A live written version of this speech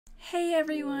Hey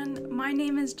everyone, my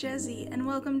name is Jezzy and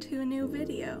welcome to a new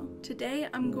video. Today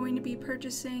I'm going to be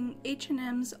purchasing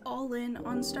H&M's All In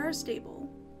on Star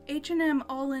Stable. H&M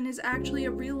All In is actually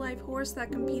a real-life horse that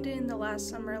competed in the last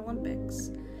Summer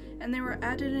Olympics, and they were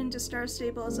added into Star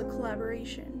Stable as a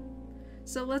collaboration.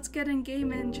 So let's get in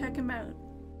game and check them out.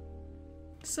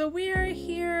 So we are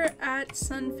here at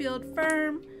Sunfield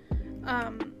Farm,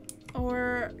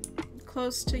 or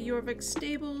close to Jorvik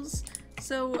Stables.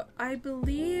 So I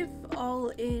believe All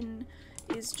In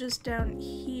is just down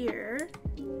here.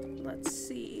 Let's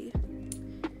see.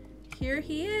 Here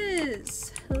he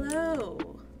is! Hello!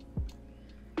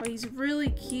 Oh, he's really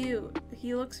cute.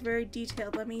 He looks very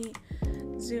detailed. Let me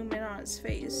zoom in on his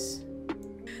face.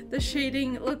 The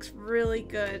shading looks really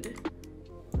good.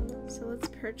 So let's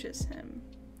purchase him.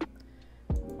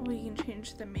 Oh, you can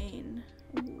change the mane.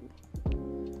 Ooh.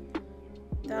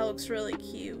 That looks really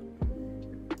cute.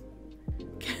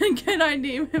 Can I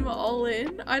name him All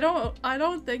In? I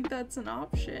don't think that's an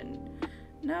option.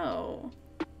 No.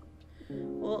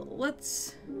 Well,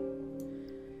 let's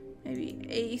maybe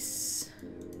Ace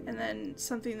and then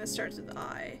something that starts with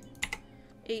I.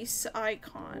 Ace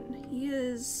Icon. He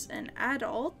is an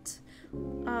adult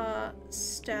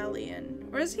stallion.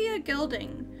 Or is he a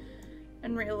gelding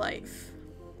in real life?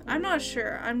 I'm not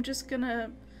sure. I'm just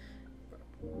gonna...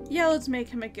 Yeah, let's make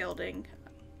him a gelding.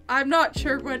 I'm not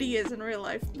sure what he is in real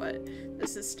life, but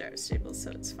this is Star Stable,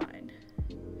 so it's fine.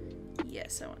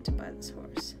 Yes, I want to buy this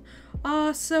horse.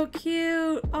 Aw, so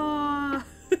cute! Aw!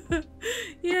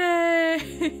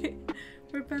 Yay!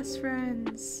 We're best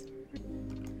friends.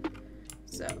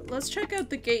 So, let's check out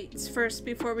the gates first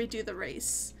before we do the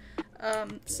race.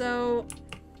 So,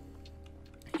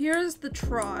 here's the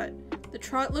trot. The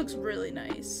trot looks really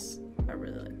nice. I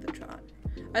really like the trot.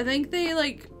 I think they,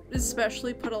 like,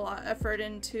 especially put a lot of effort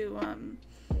into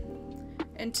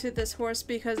this horse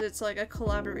because it's like a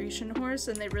collaboration horse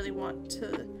and they really want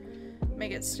to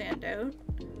make it stand out.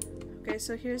 Okay,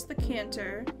 so here's the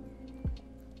canter.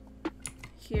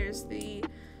 Here's the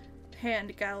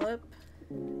hand gallop.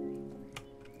 And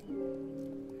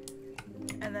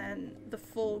then the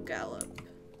full gallop.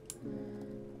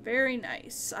 Very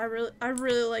nice. I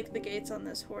really like the gaits on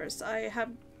this horse. I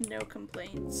have no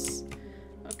complaints.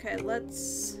 Okay,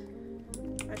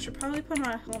 I should probably put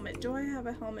on a helmet. Do I have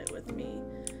a helmet with me?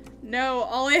 No,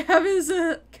 all I have is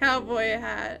a cowboy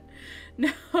hat.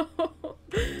 No.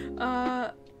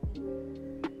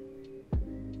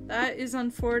 That is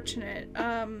unfortunate.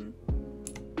 I'll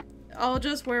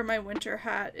just wear my winter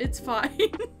hat. It's fine.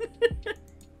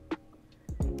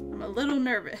 I'm a little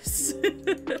nervous.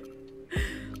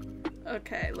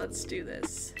 Okay, let's do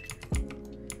this.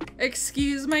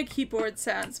 Excuse my keyboard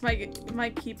sounds. My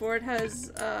keyboard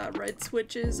has red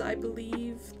switches, I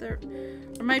believe. There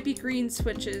might be green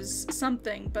switches,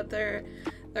 something, but they're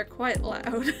quite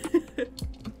loud.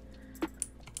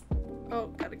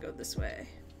 Oh, gotta go this way.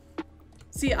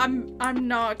 See, I'm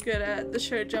not good at the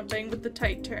show jumping with the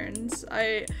tight turns.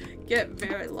 I get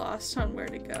very lost on where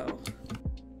to go.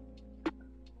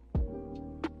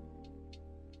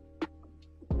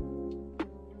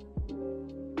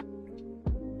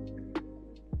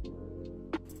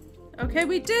 Okay,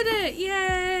 we did it!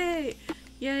 Yay!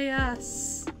 Yay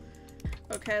us!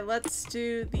 Okay, let's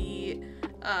do the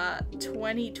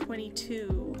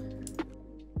 2022.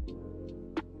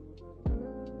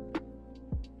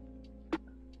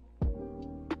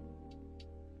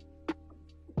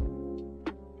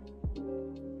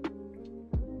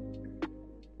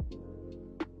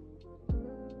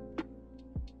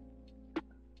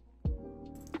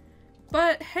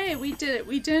 But hey, we did it!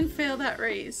 We didn't fail that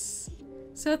race.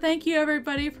 So thank you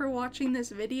everybody for watching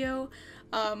this video.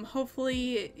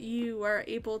 Hopefully you are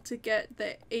able to get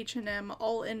the H&M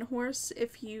All In horse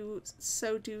if you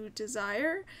so do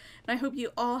desire. And I hope you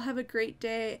all have a great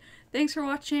day. Thanks for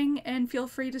watching and feel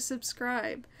free to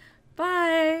subscribe.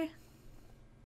 Bye!